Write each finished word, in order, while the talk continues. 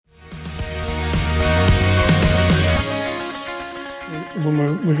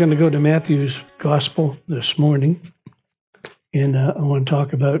Bible, we're going to go to Matthew's Gospel this morning. And I want to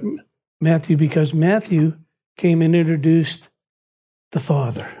talk about Matthew because Matthew came and introduced the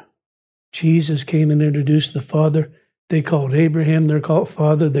Father. Jesus came and introduced the Father. They called Abraham their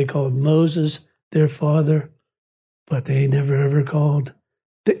father. They called Moses their father. But they never ever called.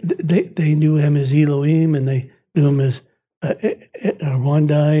 They knew him as Elohim, and they knew him as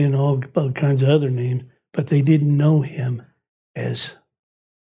Wandai and all kinds of other names. But they didn't know him as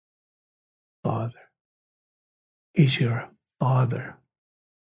Father. He's your Father.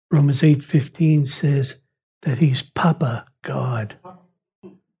 Romans 8:15 says that he's Papa God.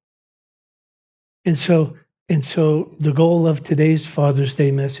 And so the goal of today's Father's Day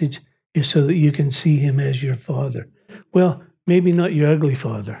message is so that you can see him as your Father. Well, maybe not your ugly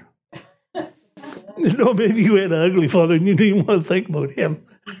father. No, maybe you had an ugly father and you didn't even want to think about him.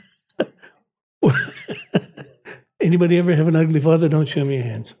 Anybody ever have an ugly father? Don't show me your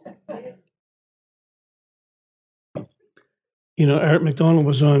hands. You know, Art McDonald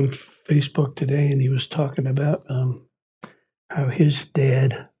was on Facebook today, and he was talking about how his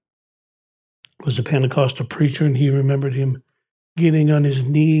dad was a Pentecostal preacher, and he remembered him getting on his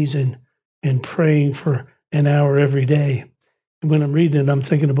knees and praying for an hour every day. And when I'm reading it, I'm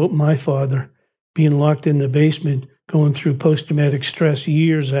thinking about my father being locked in the basement, going through post-traumatic stress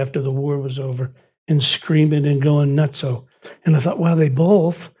years after the war was over, and screaming and going nutso. And I thought, wow, they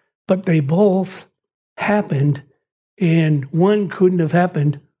both happened, and one couldn't have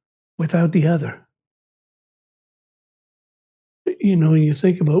happened without the other. You know, you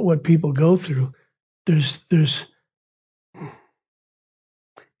think about what people go through.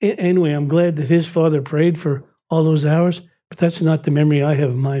 Anyway, I'm glad that his father prayed for all those hours, but that's not the memory I have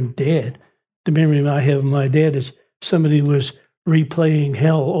of my dad. The memory I have of my dad is somebody who was replaying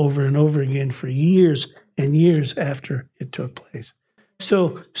hell over and over again for years and years after it took place.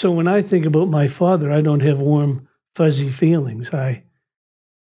 So when I think about my father, I don't have warm, fuzzy feelings.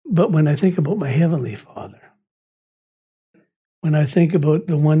 But when I think about my Heavenly Father, when I think about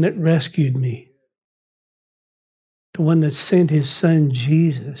the one that rescued me, the one that sent his son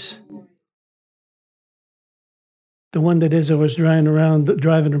Jesus, the one that as I was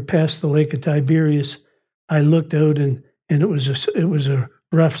driving past the lake of Tiberias, I looked out and it was a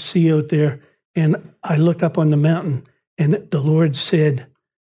rough sea out there, and I looked up on the mountain, and the Lord said,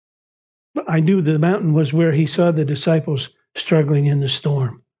 I knew the mountain was where he saw the disciples struggling in the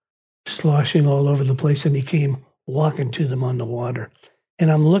storm, sloshing all over the place, and he came walking to them on the water.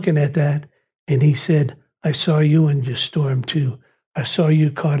 And I'm looking at that, and he said, I saw you in your storm too. I saw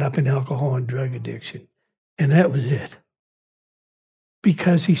you caught up in alcohol and drug addiction. And that was it.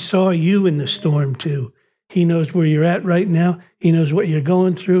 Because he saw you in the storm too. He knows where you're at right now. He knows what you're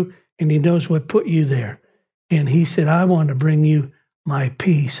going through, and he knows what put you there. And he said, I want to bring you my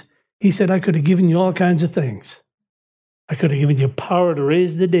peace. He said, I could have given you all kinds of things. I could have given you power to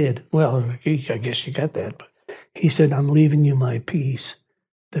raise the dead. Well, I guess you got that. But he said, I'm leaving you my peace,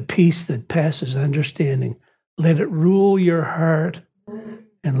 the peace that passes understanding. Let it rule your heart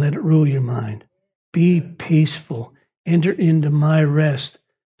and let it rule your mind. Be peaceful. Enter into my rest.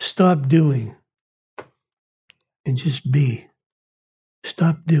 Stop doing and just be.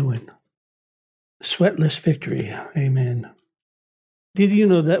 Stop doing. Sweatless victory. Amen. Did you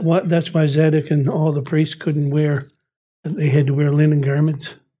know that's why Zadok and all the priests couldn't wear, they had to wear linen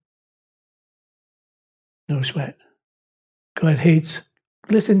garments? No sweat. God hates,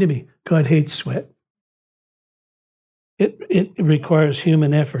 listen to me, God hates sweat. It requires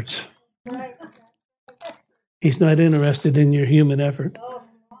human efforts. He's not interested in your human effort.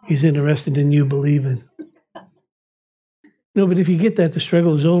 He's interested in you believing. No, but if you get that, the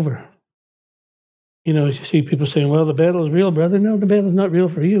struggle is over. You know, as you see people saying, well, the battle is real, brother. No, the battle is not real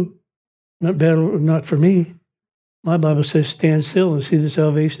for you. Not for me. My Bible says, stand still and see the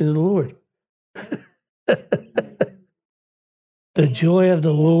salvation of the Lord. The joy of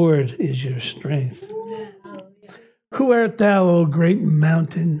the Lord is your strength. Who art thou, O great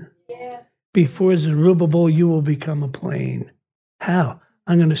mountain? Yes. Before Zerubbabel, you will become a plain. How?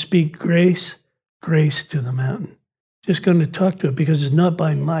 I'm going to speak grace to the mountain. Just going to talk to it because it's not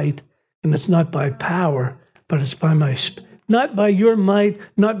by might and it's not by power, but it's by my not by your might,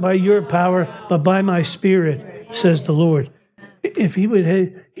 not by your power, but by my spirit, says the Lord. If he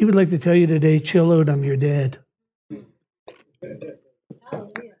would like to tell you today, chill out, I'm your dad.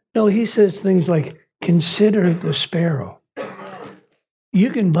 No, he says things like, consider the sparrow.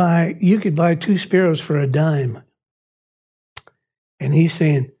 You could buy 2 sparrows for a dime. And he's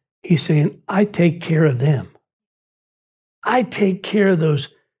saying, I take care of them. I take care of those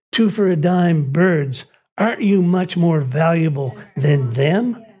 2 for a dime birds. Aren't you much more valuable than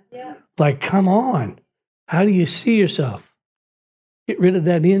them? Like, come on. How do you see yourself? Get rid of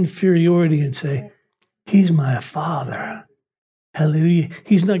that inferiority and say, He's my Father. Hallelujah.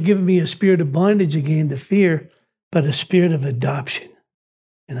 He's not giving me a spirit of bondage again to fear, but a spirit of adoption.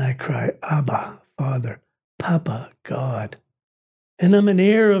 And I cry, Abba, Father, Papa, God. And I'm an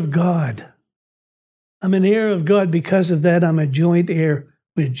heir of God. I'm an heir of God. Because of that, I'm a joint heir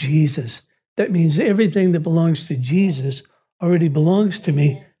with Jesus. That means everything that belongs to Jesus already belongs to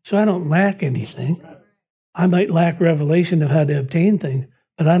me, so I don't lack anything. I might lack revelation of how to obtain things,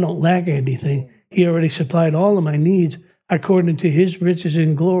 but I don't lack anything. He already supplied all of my needs according to His riches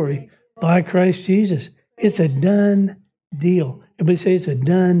in glory by Christ Jesus. It's a done deal. Everybody say it's a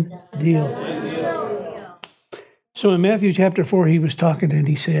done deal. So in Matthew chapter 4, He was talking and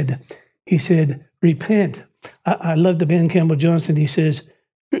He said, repent. I love the Ben Campbell Johnson. He says,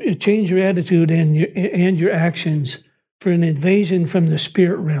 change your attitude and your actions, for an invasion from the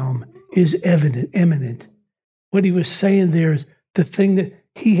spirit realm is imminent. What he was saying there is the thing that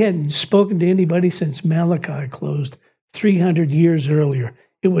he hadn't spoken to anybody since Malachi closed 300 years earlier.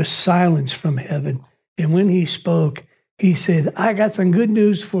 It was silence from heaven. And when he spoke, he said, I got some good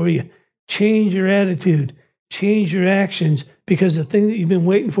news for you. Change your attitude, change your actions, because the thing that you've been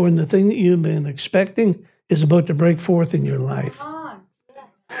waiting for and the thing that you've been expecting is about to break forth in your life.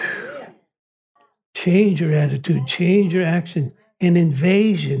 Change your attitude, change your actions. An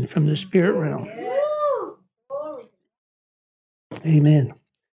invasion from the spirit realm. Amen.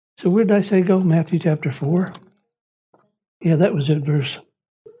 So where did I say go? Matthew chapter 4? Yeah, that was it, verse.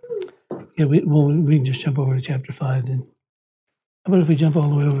 Yeah, we can just jump over to chapter 5 then. How about if we jump all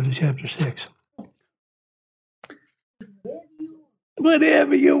the way over to chapter 6?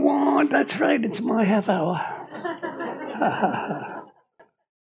 Whatever you want. That's right, it's my half hour.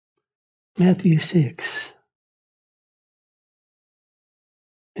 Matthew 6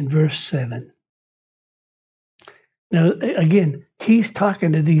 and verse 7. Now, again, he's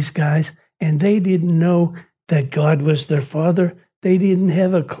talking to these guys, and they didn't know that God was their Father. They didn't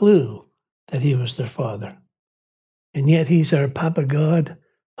have a clue that He was their Father. And yet He's our Papa God,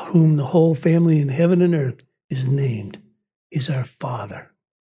 whom the whole family in heaven and earth is named. He's our Father.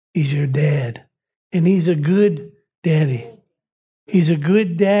 He's your dad. And He's a good daddy. He's a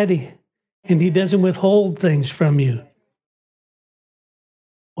good daddy. And He doesn't withhold things from you.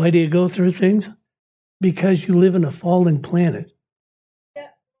 Why do you go through things? Because you live in a fallen planet.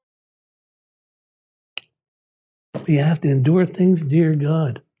 You have to endure things, dear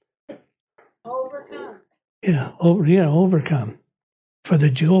God. Overcome. Overcome. For the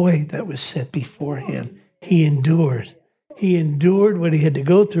joy that was set before Him, He endured. He endured what He had to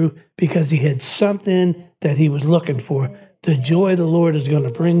go through because He had something that He was looking for. The joy of the Lord is going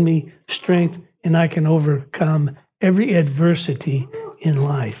to bring me strength, and I can overcome every adversity in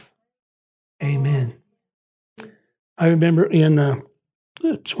life. Amen. I remember in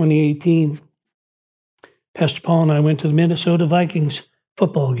 2018, Pastor Paul and I went to the Minnesota Vikings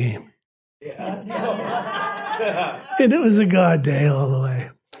football game. And it was a God day all the way.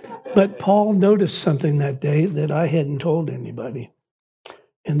 But Paul noticed something that day that I hadn't told anybody.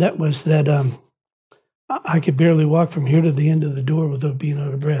 And that was that I could barely walk from here to the end of the door without being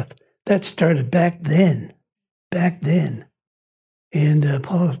out of breath. That started back then. And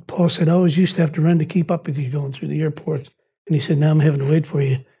Paul said, I always used to have to run to keep up with you going through the airports. And he said, now I'm having to wait for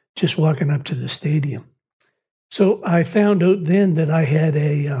you just walking up to the stadium. So I found out then that I had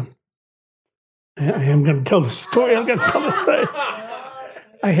I am going to tell the story.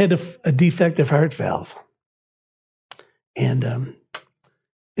 I had a defective heart valve. And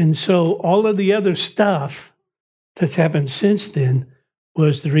so all of the other stuff that's happened since then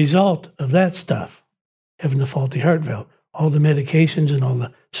was the result of that stuff, having the faulty heart valve. All the medications and all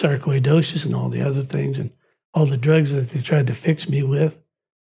the sarcoidosis and all the other things and all the drugs that they tried to fix me with.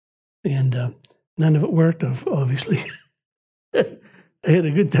 And none of it worked, obviously. I had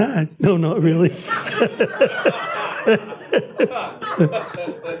a good time. No, not really.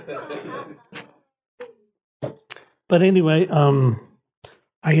 But anyway,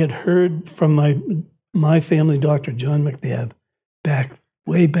 I had heard from my family doctor, John McNabb,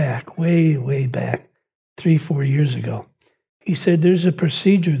 way back, 3-4 years ago. He said, there's a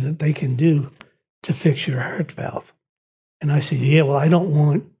procedure that they can do to fix your heart valve. And I said, yeah, well, I don't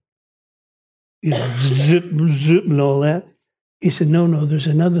want, zip and all that. He said, no, there's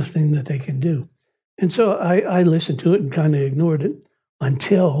another thing that they can do. And so I listened to it and kind of ignored it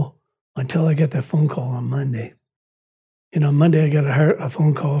until I got that phone call on Monday. And on Monday, I got a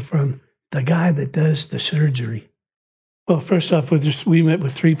phone call from the guy that does the surgery. Well, first off, we met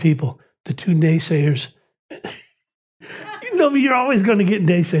with 3 people, the 2 naysayers But you're always going to get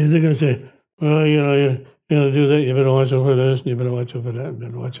naysayers. They're going to say, well, you do that. You better watch out for this. And you better watch out for that. And you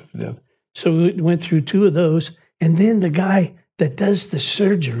better watch out for that. So we went through 2 of those. And then the guy that does the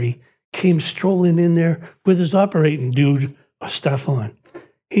surgery came strolling in there with his operating dude stuff on.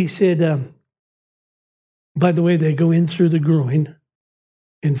 He said, by the way, they go in through the groin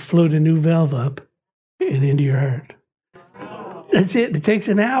and float a new valve up and into your heart. That's it. It takes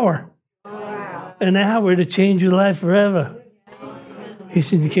an hour. An hour to change your life forever. He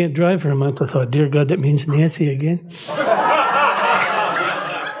said, you can't drive for a month. I thought, dear God, that means Nancy again.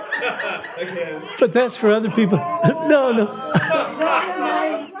 But that's for other people. No.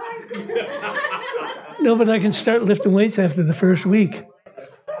 No, but I can start lifting weights after the first week.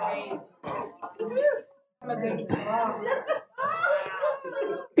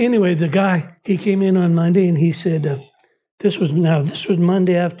 Anyway, the guy, he came in on Monday and he said, this was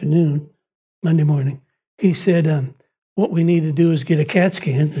Monday afternoon, Monday morning. He said, what we need to do is get a CAT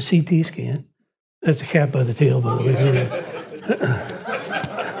scan, a CT scan. That's a cat by the tail, by the way.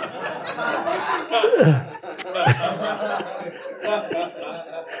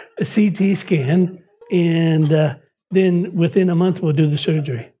 A CT scan, and then within a month we'll do the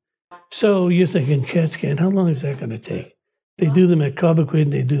surgery. So you're thinking, CAT scan, how long is that going to take? They do them at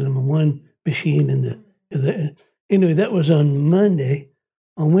Cobequid, they do them in one machine. Anyway, that was on Monday.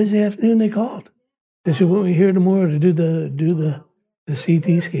 On Wednesday afternoon, they called. They said, "Well, we're here tomorrow to do the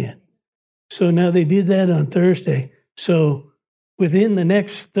CT scan." So now they did that on Thursday. So within the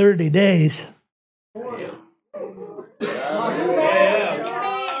next 30 days,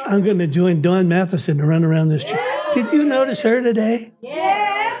 I'm going to join Dawn Matheson to run around this church. Did you notice her today?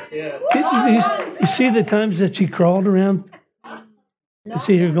 Yeah. Did you see the times that she crawled around? You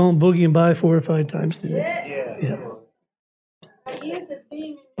see her going boogieing by 4 or 5 times today? Yeah.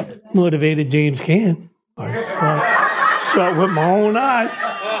 Motivated James can. I saw it with my own eyes.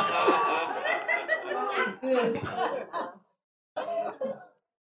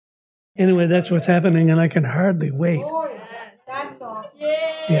 Anyway, that's what's happening, and I can hardly wait. That's awesome.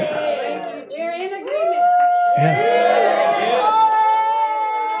 Yeah. We're in agreement.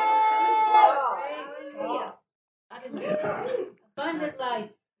 Abundant life.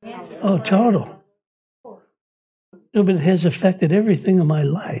 Oh, total. No, but it has affected everything in my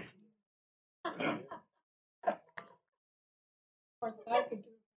life.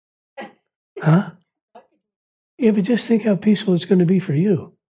 Huh? Yeah, but just think how peaceful it's going to be for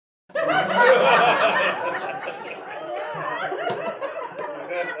you.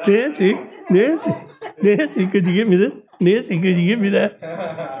 Nancy, could you give me this? Nancy, could you give me that?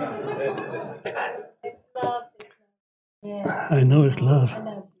 It's love. I know it's love.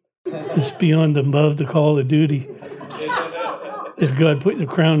 It's beyond above the call of duty. If God put the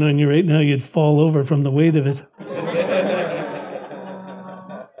crown on you right now, you'd fall over from the weight of it.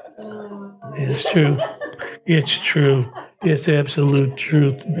 It's true. It's true. It's absolute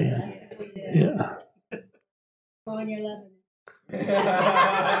truth, man. Yeah. On your love.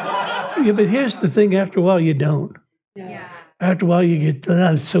 Yeah, but here's the thing. After a while, you don't. Yeah. After a while, you get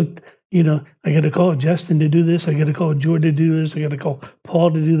I got to call Justin to do this. I got to call Jordan to do this. I got to call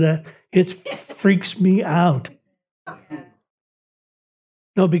Paul to do that. It freaks me out.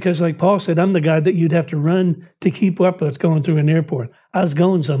 No, because like Paul said, I'm the guy that you'd have to run to keep up with going through an airport. I was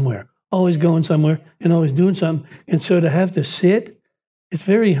going somewhere, always going somewhere, and always doing something. And so to have to sit, it's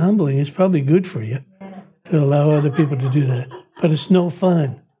very humbling. It's probably good for you to allow other people to do that. But it's no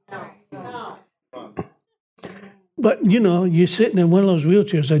fun. But, you're sitting in one of those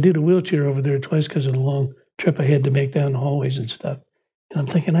wheelchairs. I did a wheelchair over there twice because of the long trip I had to make down the hallways and stuff. And I'm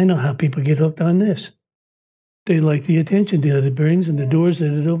thinking, I know how people get hooked on this. They like the attention that it brings and the doors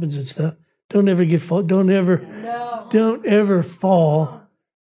that it opens and stuff. Don't ever fall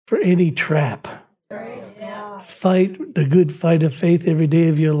for any trap. Fight the good fight of faith every day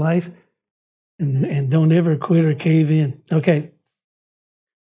of your life, and don't ever quit or cave in. Okay.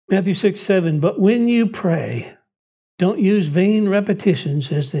 Matthew 6:7. But when you pray, don't use vain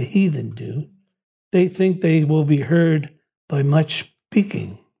repetitions as the heathen do. They think they will be heard by much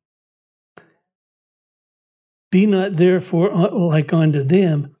speaking. Be not therefore like unto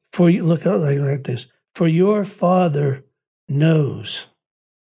them, for you look out like this. For your Father knows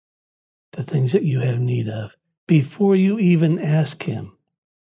the things that you have need of before you even ask Him.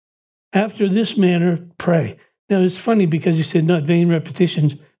 After this manner, pray. Now it's funny because he said not vain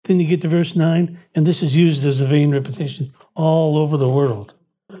repetitions. Then you get to verse 9, and this is used as a vain repetition all over the world.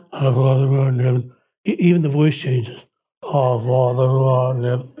 Our Father who art in heaven. Even the voice changes. Our Father who art in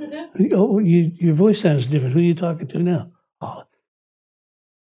heaven. Oh, your voice sounds different. Who are you talking to now? Oh.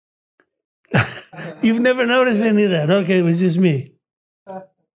 You've never noticed any of that. Okay, it was just me.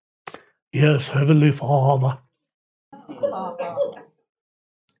 Yes, Heavenly Father.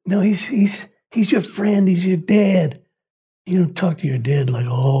 No, he's your friend. He's your dad. You don't talk to your dad like,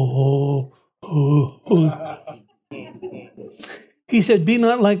 oh, oh, oh. He said, be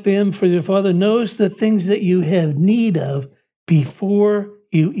not like them, for your Father knows the things that you have need of before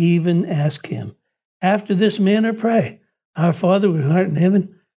you even ask him. After this manner pray, our Father who art in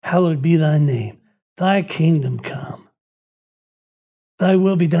heaven, hallowed be thy name. Thy kingdom come. Thy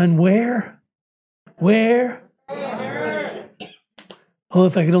will be done where? Where? Oh,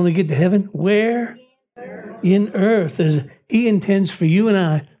 if I could only get to heaven. Where? In earth. As he intends for you and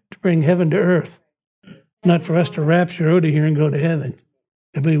I to bring heaven to earth. Not for us to rapture out of here and go to heaven.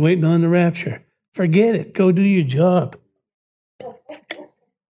 Everybody waiting on the rapture. Forget it. Go do your job.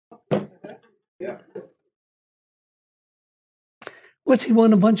 What's he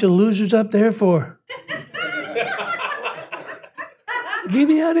want a bunch of losers up there for? Get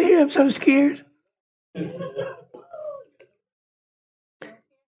me out of here. I'm so scared.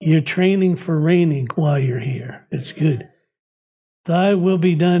 You're training for reigning while you're here. It's good. Thy will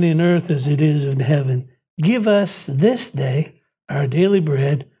be done in earth as it is in heaven. Give us this day our daily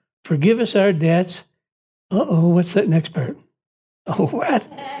bread. Forgive us our debts. Uh-oh, what's that next part? Oh, what?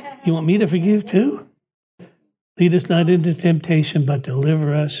 You want me to forgive too? Lead us not into temptation, but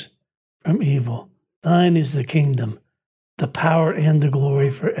deliver us from evil. Thine is the kingdom, the power, and the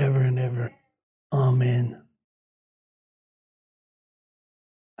glory forever and ever. Amen.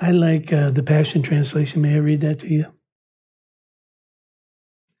 I like the Passion Translation. May I read that to you?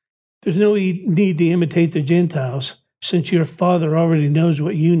 There's no need to imitate the Gentiles, since your Father already knows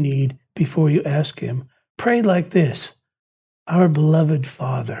what you need before you ask him. Pray like this: Our beloved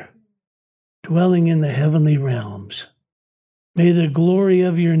Father, dwelling in the heavenly realms, may the glory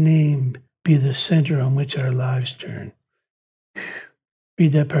of your name be the center on which our lives turn.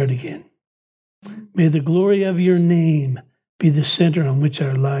 Read that part again. May the glory of your name be the center on which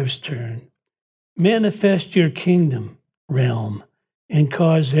our lives turn. Manifest your kingdom realm and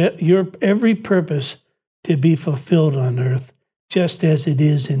cause your every purpose to be fulfilled on earth, just as it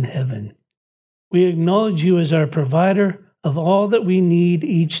is in heaven. We acknowledge you as our provider of all that we need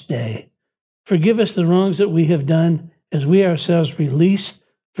each day. Forgive us the wrongs that we have done, as we ourselves release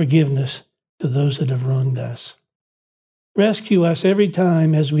forgiveness to those that have wronged us. Rescue us every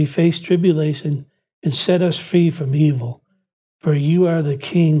time as we face tribulation and set us free from evil. For you are the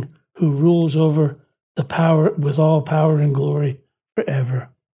King who rules over the power with all power and glory forever.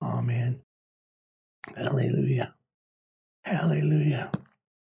 Amen. Hallelujah. Hallelujah.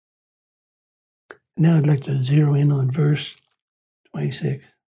 Now I'd like to zero in on verse 26.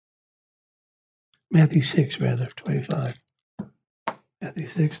 Matthew 6, rather, 25. Matthew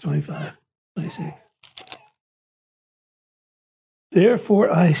 6, 25, 26. Therefore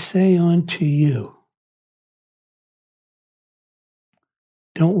I say unto you,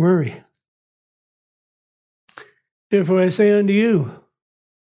 don't worry. Therefore I say unto you,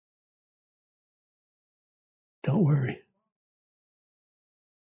 don't worry.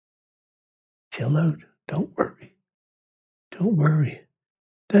 Chill out. Don't worry. Don't worry.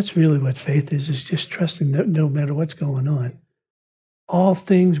 That's really what faith is just trusting that no matter what's going on, all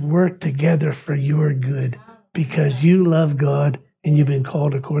things work together for your good because you love God and you've been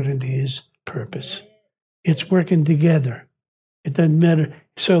called according to his purpose. It's working together. It doesn't matter.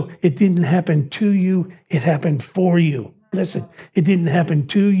 So it didn't happen to you. It happened for you. Listen, it didn't happen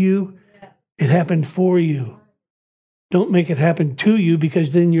to you. It happened for you. Don't make it happen to you because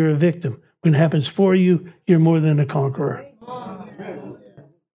then you're a victim. When it happens for you, you're more than a conqueror.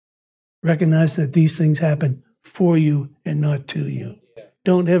 Recognize that these things happen for you and not to you.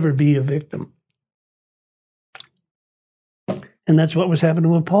 Don't ever be a victim. And that's what was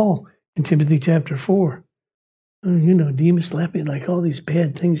happening with Paul in Timothy chapter 4. You know, Demas left me, like all these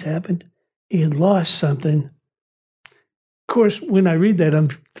bad things happened. He had lost something. Of course, when I read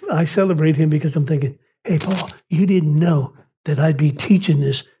that, I celebrate him because I'm thinking, hey, Paul, you didn't know that I'd be teaching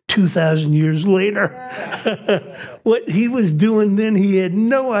this 2,000 years later. What he was doing then, he had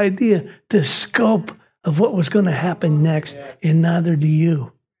no idea the scope of what was going to happen next, and neither do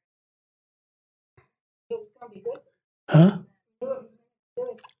you. Huh?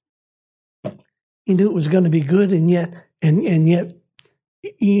 He knew it was going to be good, and yet,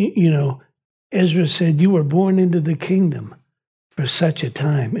 you know, Ezra said, you were born into the kingdom for such a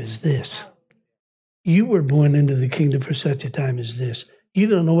time as this. You were born into the kingdom for such a time as this. You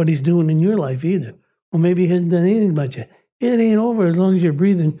don't know what he's doing in your life either. Well, maybe he hasn't done anything about you. It ain't over as long as you're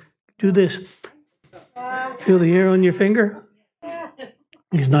breathing. Do this. Feel the air on your finger?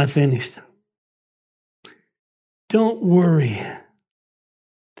 He's not finished. Don't worry.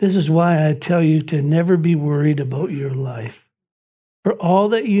 This is why I tell you to never be worried about your life. For all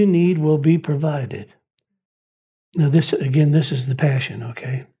that you need will be provided. Now, this is the Passion,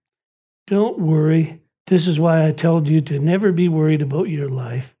 okay? Don't worry. This is why I told you to never be worried about your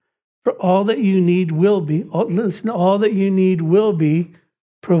life. For all that you need will be, all that you need will be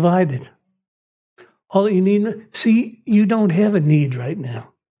provided. All that you need, see, you don't have a need right now.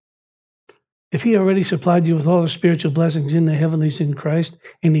 If he already supplied you with all the spiritual blessings in the heavenlies in Christ,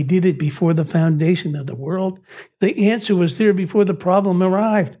 and he did it before the foundation of the world, the answer was there before the problem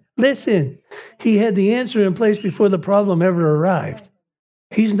arrived. Listen, he had the answer in place before the problem ever arrived.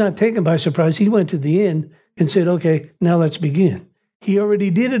 He's not taken by surprise. He went to the end and said, okay, now let's begin. He already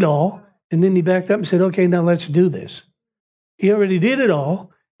did it all, and then he backed up and said, okay, now let's do this. He already did it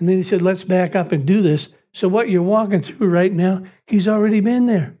all, and then he said, let's back up and do this. So what you're walking through right now, he's already been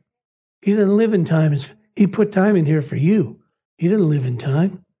there. He didn't live in time. He put time in here for you. He didn't live in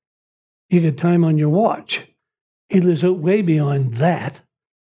time. You got time on your watch. He lives out way beyond that.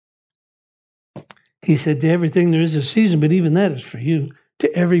 He said, to everything there is a season, but even that is for you,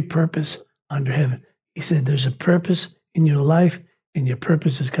 to every purpose under heaven. He said, there's a purpose in your life, and your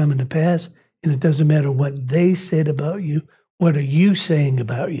purpose is coming to pass, and it doesn't matter what they said about you. What are you saying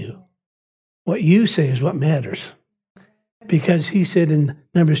about you? What you say is what matters. Because he said in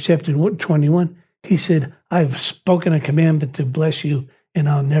Numbers chapter 21, he said, I've spoken a commandment to bless you, and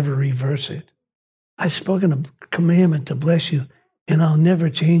I'll never reverse it. I've spoken a commandment to bless you, and I'll never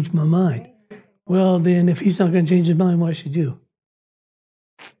change my mind. Well, then, if he's not going to change his mind, why should you?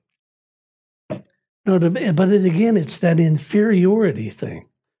 No, but again, it's that inferiority thing.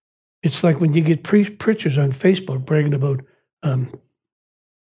 It's like when you get preachers on Facebook bragging about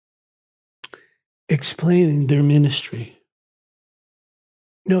explaining their ministry.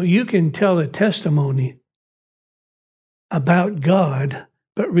 No, you can tell a testimony about God,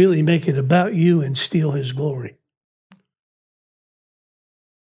 but really make it about you and steal his glory.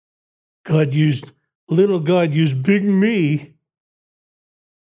 Little God used big me.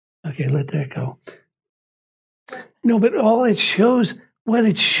 Okay, let that go. No, but what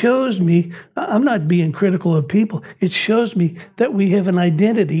it shows me, I'm not being critical of people. It shows me that we have an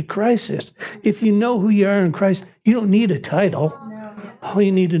identity crisis. If you know who you are in Christ, you don't need a title. All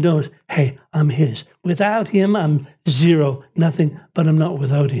you need to know is, hey, I'm his. Without him, I'm zero, nothing, but I'm not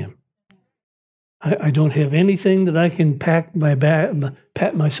without him. I don't have anything that I can pat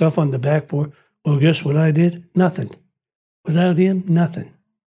myself on the back for. Well, guess what I did? Nothing. Without him, nothing.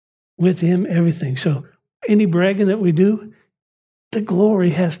 With him, everything. So any bragging that we do, the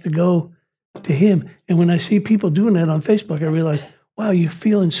glory has to go to him. And when I see people doing that on Facebook, I realize, wow, you're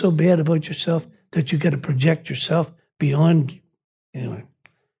feeling so bad about yourself that you got to project yourself beyond. Anyway,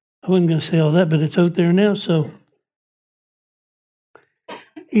 I wasn't going to say all that, but it's out there now. So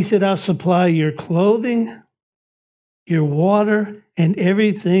he said, I'll supply your clothing, your water, and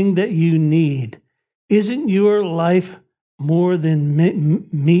everything that you need. Isn't your life more than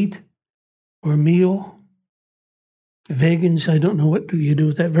meat or meal? Vegans, I don't know what do you do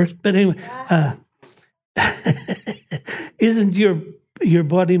with that verse, but anyway, isn't your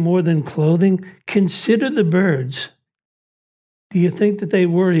body more than clothing? Consider the birds. Do you think that they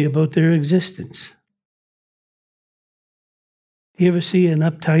worry about their existence? Do you ever see an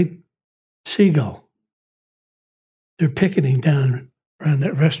uptight seagull? They're picketing down around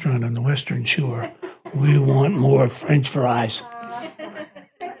that restaurant on the Western Shore. We want more French fries.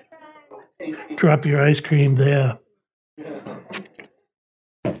 Drop your ice cream there.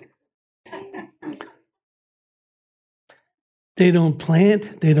 They don't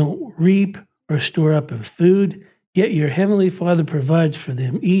plant, they don't reap or store up of food, yet your heavenly Father provides for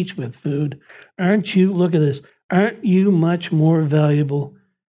them each with food. Aren't you, look at this, aren't you much more valuable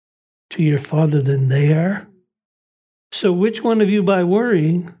to your Father than they are? So which one of you, by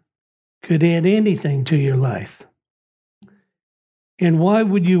worrying, could add anything to your life? And why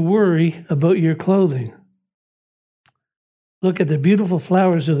would you worry about your clothing? Look at the beautiful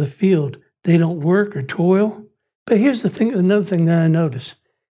flowers of the field. They don't work or toil. But here's the thing, another thing that I notice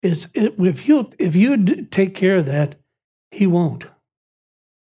is if you take care of that, he won't.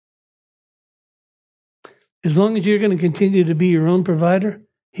 As long as you're going to continue to be your own provider,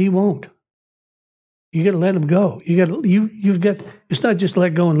 he won't. You got to let him go. You've got. It's not just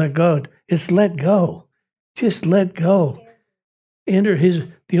let go and let God. It's let go. Just let go. Enter his.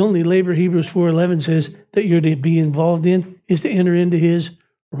 The only labor Hebrews 4:11 says that you're to be involved in is to enter into his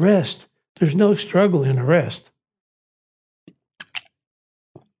rest. There's no struggle in a rest.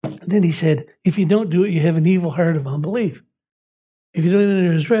 And then he said, if you don't do it, you have an evil heart of unbelief. If you don't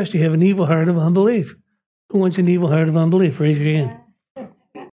enter his rest, you have an evil heart of unbelief. Who wants an evil heart of unbelief? Raise your hand.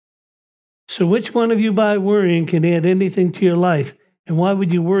 So which one of you by worrying can add anything to your life? And why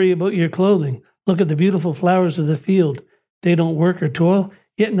would you worry about your clothing? Look at the beautiful flowers of the field. They don't work or toil,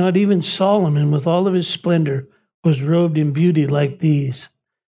 yet not even Solomon with all of his splendor was robed in beauty like these.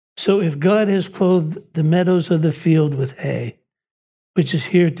 So if God has clothed the meadows of the field with hay, which is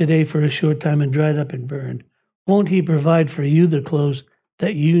here today for a short time and dried up and burned, won't he provide for you the clothes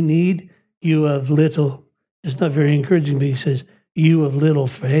that you need, you of little? It's not very encouraging, but he says, you of little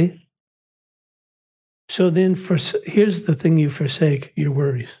faith. So then, here's the thing you forsake, your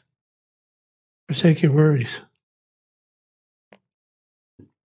worries. Forsake your worries.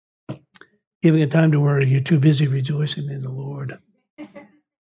 Giving it time to worry, you're too busy rejoicing in the Lord.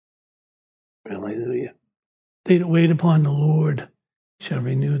 Hallelujah. They that wait upon the Lord shall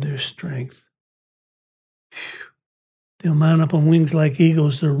renew their strength. They'll mount up on wings like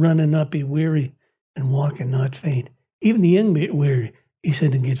eagles. They'll run and not be weary, and walk and not faint. Even the young get weary, he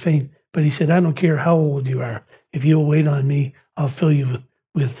said, and get faint. But he said, I don't care how old you are. If you'll wait on me, I'll fill you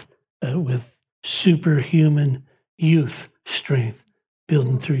with superhuman youth strength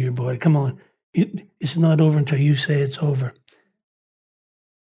building through your body. Come on. It's not over until you say it's over.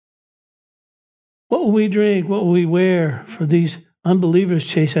 What will we drink? What will we wear? For these unbelievers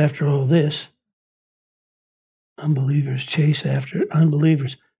chase after all this. Unbelievers chase after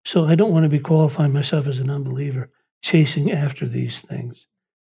unbelievers. So I don't want to be qualifying myself as an unbeliever, chasing after these things.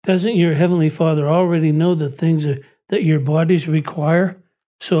 Doesn't your Heavenly Father already know the things that your bodies require?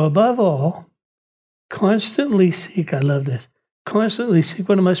 So above all, constantly seek, I love this, constantly seek,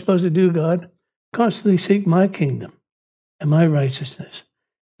 what am I supposed to do, God? Constantly seek my kingdom and my righteousness.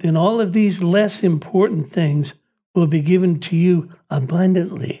 Then all of these less important things will be given to you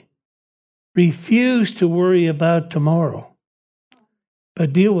abundantly. Refuse to worry about tomorrow,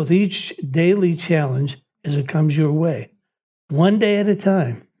 but deal with each daily challenge as it comes your way. One day at a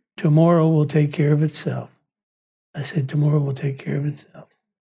time. Tomorrow will take care of itself. I said, tomorrow will take care of itself.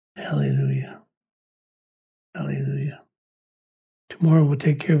 Hallelujah. Hallelujah. Tomorrow will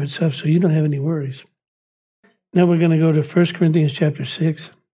take care of itself, so you don't have any worries. Now we're going to go to 1 Corinthians chapter 6,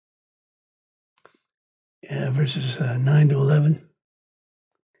 verses 9 to 11.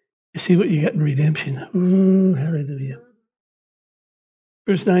 You see what you got in redemption. Ooh, hallelujah.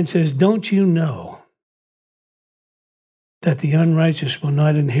 Verse 9 says, don't you know that the unrighteous will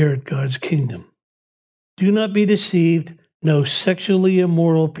not inherit God's kingdom? Do not be deceived. No sexually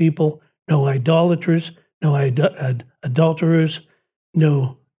immoral people, no idolaters, no adulterers,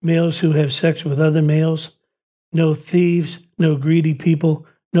 no males who have sex with other males, no thieves, no greedy people,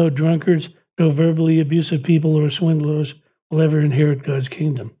 no drunkards, no verbally abusive people or swindlers will ever inherit God's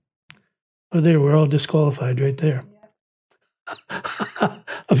kingdom. Oh, there, we're all disqualified right there.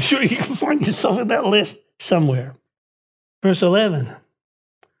 I'm sure you can find yourself in that list somewhere. Verse 11,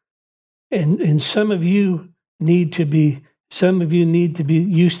 and some of you need to be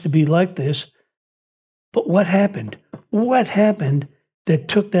used to be like this. But what happened? What happened that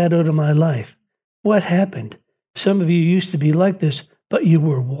took that out of my life? What happened? Some of you used to be like this, but you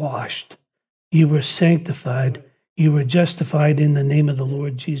were washed. You were sanctified. You were justified in the name of the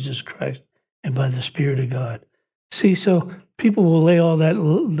Lord Jesus Christ and by the Spirit of God. See, so people will lay all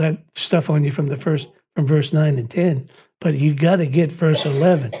that stuff on you from verse 9 and 10. But you got to get verse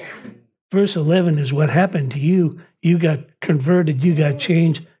 11. Verse 11 is what happened to you. You got converted. You got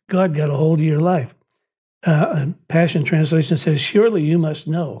changed. God got a hold of your life. Passion Translation says, surely you must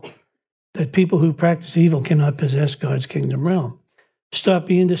know that people who practice evil cannot possess God's kingdom realm. Stop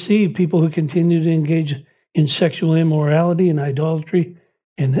being deceived. People who continue to engage in sexual immorality and idolatry,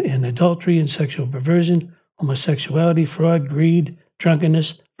 and adultery and sexual perversion, homosexuality, fraud, greed,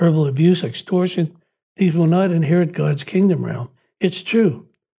 drunkenness, verbal abuse, extortion, these will not inherit God's kingdom realm. It's true.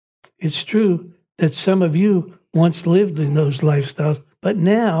 It's true that some of you once lived in those lifestyles, but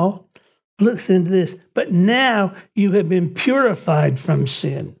now, listen to this, but now you have been purified from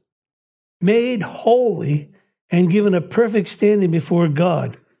sin, made holy, and given a perfect standing before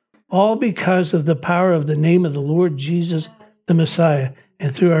God, all because of the power of the name of the Lord Jesus, the Messiah,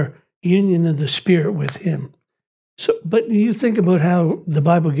 and through our union of the Spirit with Him. So, but you think about how the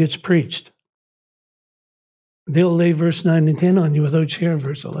Bible gets preached. They'll lay verse 9 and 10 on you without sharing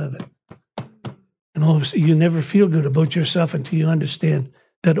verse 11. And all of a sudden, you never feel good about yourself until you understand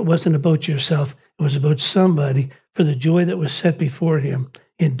that it wasn't about yourself. It was about somebody for the joy that was set before him,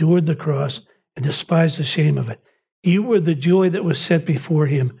 endured the cross, and despised the shame of it. You were the joy that was set before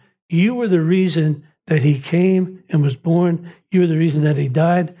him. You were the reason that he came and was born. You were the reason that he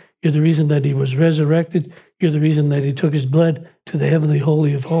died. You're the reason that he was resurrected. You're the reason that he took his blood to the heavenly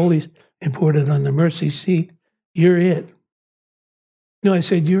holy of holies and poured it on the mercy seat. You're it. No, I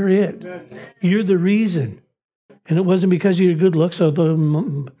said, you're it. You're the reason. And it wasn't because of your good looks,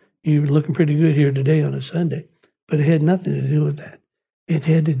 although you're looking pretty good here today on a Sunday. But it had nothing to do with that. It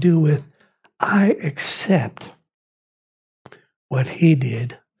had to do with, I accept what he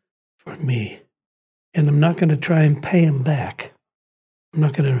did for me. And I'm not going to try and pay him back. I'm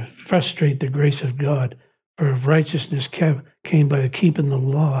not going to frustrate the grace of God. For if righteousness came by keeping the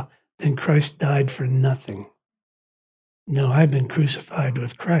law, then Christ died for nothing. No, I've been crucified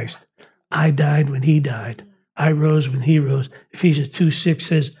with Christ. I died when he died. I rose when he rose. Ephesians 2:6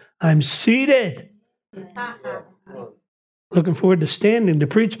 says, I'm seated. Looking forward to standing to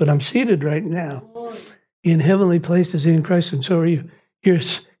preach, but I'm seated right now in heavenly places in Christ, and so are you.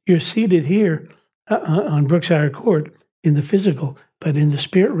 You're seated here on Brookshire Court in the physical, but in the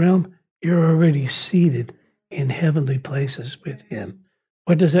spirit realm, you're already seated in heavenly places with him.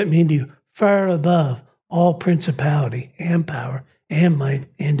 What does that mean to you? Far above all principality and power and might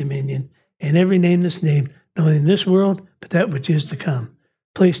and dominion and every name that's named, not only in this world, but that which is to come.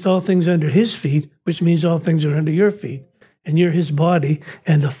 Placed all things under his feet, which means all things are under your feet, and you're his body,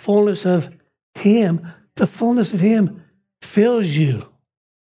 and the fullness of him fills you,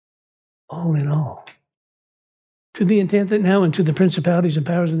 all in all. To the intent that now unto the principalities and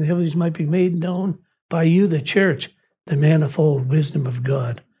powers in the heavens might be made known by you, the church, the manifold wisdom of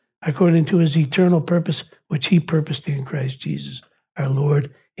God, according to his eternal purpose, which he purposed in Christ Jesus, our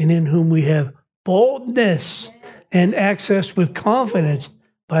Lord, and in whom we have boldness and access with confidence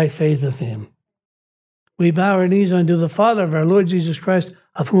by faith of him. We bow our knees unto the Father of our Lord Jesus Christ,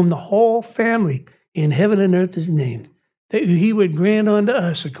 of whom the whole family in heaven and earth is named, that he would grant unto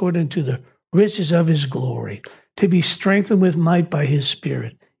us, according to the riches of his glory, to be strengthened with might by his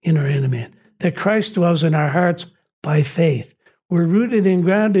Spirit in our inner man, that Christ dwells in our hearts by faith. We're rooted and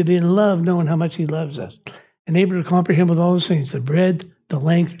grounded in love, knowing how much he loves us, and able to comprehend with all the saints the breadth, the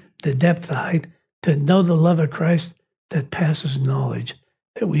length, the depth, the height, to know the love of Christ that passes knowledge,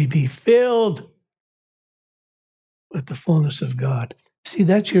 that we be filled with the fullness of God. See,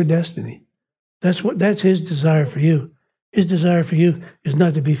 that's your destiny. That's his desire for you. His desire for you is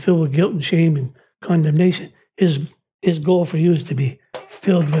not to be filled with guilt and shame and condemnation. His goal for you is to be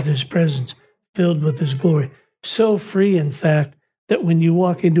filled with his presence, filled with his glory. So free, in fact, that when you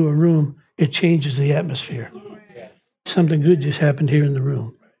walk into a room, it changes the atmosphere. Something good just happened here in the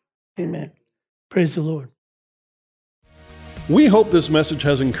room. Amen. Praise the Lord. We hope this message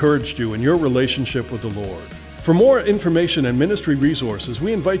has encouraged you in your relationship with the Lord. For more information and ministry resources,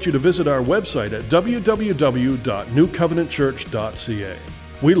 we invite you to visit our website at www.newcovenantchurch.ca.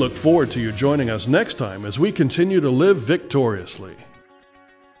 We look forward to you joining us next time as we continue to live victoriously.